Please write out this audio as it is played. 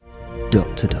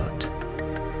Dot to Dot,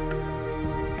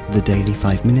 the daily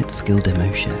 5-minute skill demo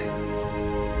show.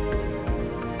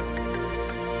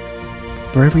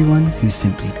 For everyone who's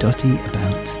simply dotty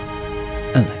about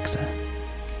Alexa.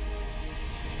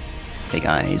 Hey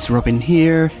guys, Robin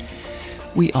here.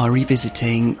 We are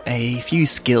revisiting a few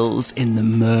skills in the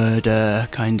murder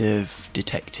kind of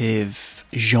detective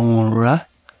genre.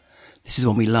 This is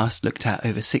one we last looked at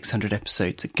over 600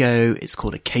 episodes ago. It's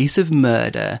called A Case of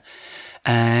Murder.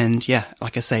 And yeah,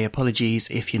 like I say, apologies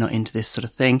if you're not into this sort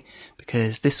of thing,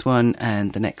 because this one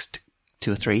and the next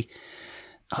 2 or 3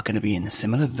 are going to be in a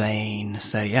similar vein.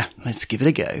 So yeah, let's give it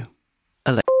a go.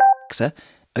 Alexa,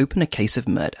 open A Case of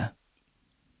Murder.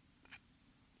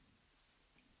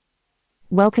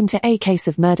 Welcome to A Case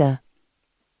of Murder.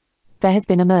 There has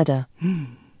been a murder.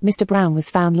 Mr. Brown was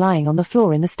found lying on the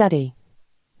floor in the study.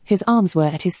 His arms were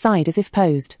at his side as if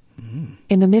posed.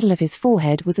 In the middle of his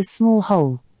forehead was a small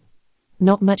hole.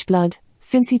 Not much blood,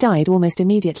 since he died almost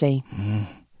immediately.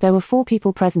 There were 4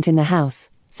 people present in the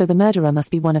house, so the murderer must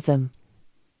be one of them.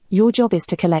 Your job is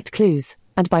to collect clues,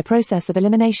 and by process of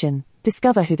elimination,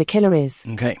 discover who the killer is.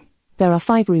 Okay. There are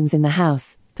 5 rooms in the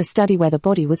house: the study where the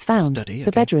body was found, the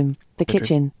bedroom, the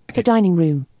kitchen, the dining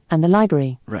room, and the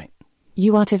library. Right.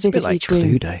 You are to visit like each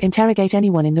room, Cluedo. interrogate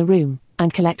anyone in the room,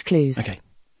 and collect clues. Okay.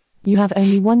 You have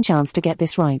only one chance to get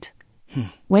this right.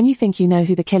 When you think you know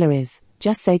who the killer is,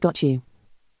 just say "got you."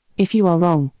 If you are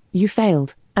wrong, you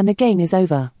failed, and the game is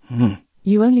over.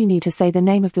 You only need to say the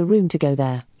name of the room to go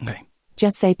there. Okay.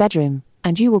 Just say bedroom,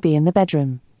 and you will be in the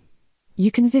bedroom.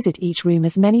 You can visit each room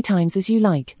as many times as you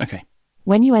like. Okay.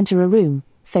 When you enter a room,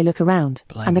 say "look around,"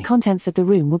 Blimey. and the contents of the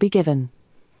room will be given.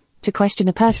 To question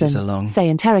a This is a person, long say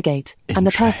 "interrogate," and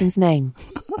the intro. person's name.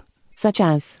 Such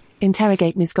as,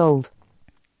 "interrogate Miss Gold."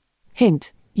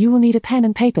 Hint, you will need a pen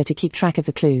and paper to keep track of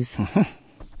the clues.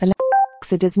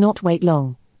 Alexa does not wait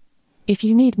long. If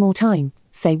you need more time,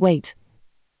 say "wait."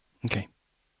 Okay.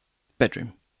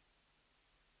 Bedroom.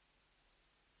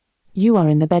 You are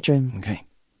in the bedroom. Okay.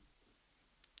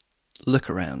 Look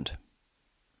around.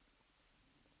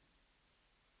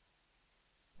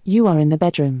 You are in the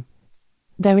bedroom.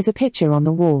 There is a picture on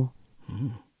the wall.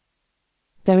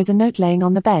 There is a note laying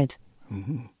on the bed.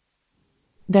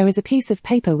 There is a piece of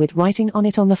paper with writing on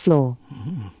it on the floor.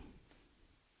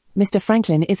 Mr.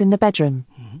 Franklin is in the bedroom.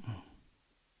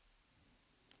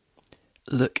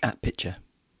 Look at picture.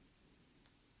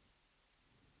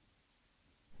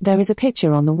 There is a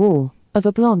picture on the wall of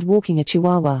a blonde walking a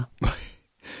chihuahua.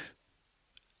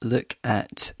 Look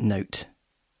at note.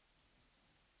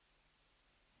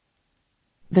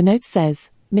 The note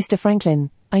says, "Mr.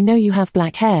 Franklin, I know you have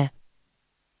black hair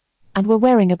and were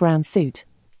wearing a brown suit."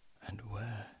 And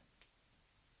where?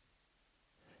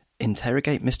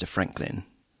 Interrogate Mr. Franklin.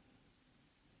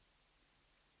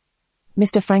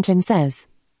 Mr. Franklin says,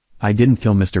 "I didn't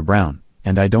kill Mr. Brown,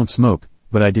 and I don't smoke,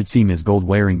 but I did see Ms. Gold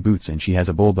wearing boots and she has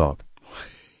a bulldog."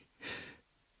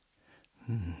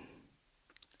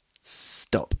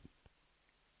 Stop.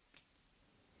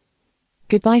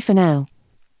 "Goodbye for now."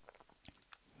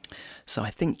 So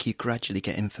I think you gradually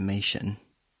get information.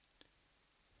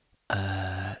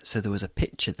 So there was a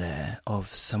picture there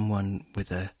of someone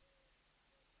with a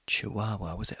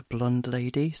chihuahua. Was it a blonde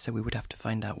lady? So we would have to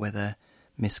find out whether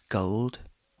Miss Gold,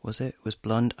 was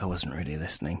blonde? I wasn't really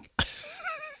listening.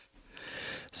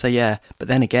 So yeah, but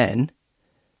then again,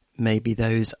 maybe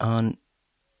those aren't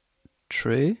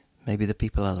true. Maybe the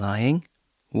people are lying.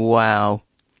 Wow.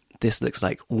 This looks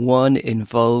like one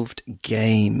involved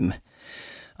game.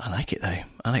 I like it though.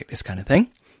 I like this kind of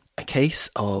thing. A Case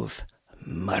of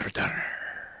Murder.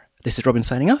 This is Robin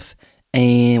signing off,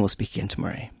 and we'll speak again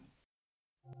tomorrow.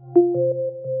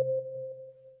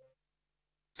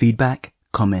 Feedback,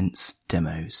 comments,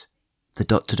 demos. The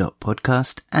Dot to Dot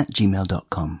podcast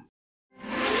 @gmail.com.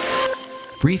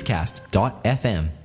 Briefcast.fm